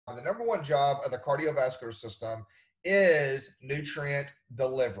the number one job of the cardiovascular system is nutrient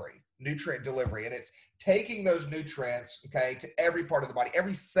delivery. Nutrient delivery. And it's taking those nutrients, okay, to every part of the body,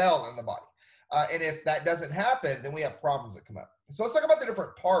 every cell in the body. And if that doesn't happen, then we have problems that come up. So let's talk about the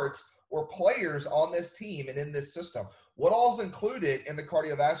different parts or players on this team and in this system. What all is included in the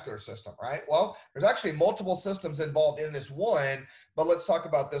cardiovascular system, right? Well, there's actually multiple systems involved in this one, but let's talk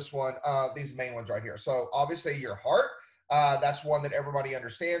about this one, these main ones right here. So obviously your heart, that's one that everybody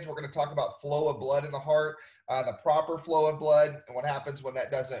understands. We're going to talk about flow of blood in the heart, the proper flow of blood, and what happens when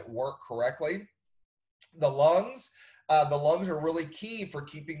that doesn't work correctly. The lungs. The lungs are really key for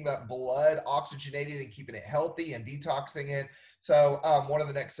keeping that blood oxygenated and keeping it healthy and detoxing it. So one of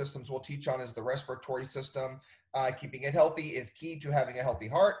the next systems we'll teach on is the respiratory system. Keeping it healthy is key to having a healthy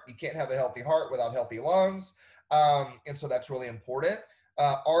heart. You can't have a healthy heart without healthy lungs. And so that's really important.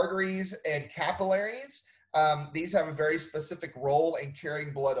 Arteries and capillaries. These have a very specific role in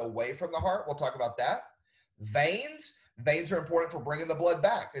carrying blood away from the heart. We'll talk about that. Veins. Veins are important for bringing the blood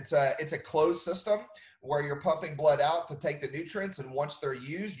back. It's a closed system where you're pumping blood out to take the nutrients, and once they're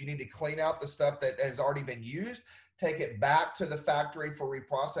used, you need to clean out the stuff that has already been used, take it back to the factory for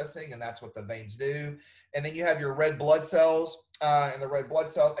reprocessing, and that's what the veins do. And then you have your red blood cells, and the red blood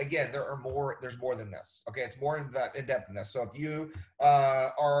cells, again, there's more than this. Okay, it's more in depth than this. So if you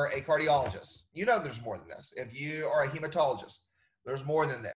are a cardiologist, you know there's more than this. If you are a hematologist, there's more than this.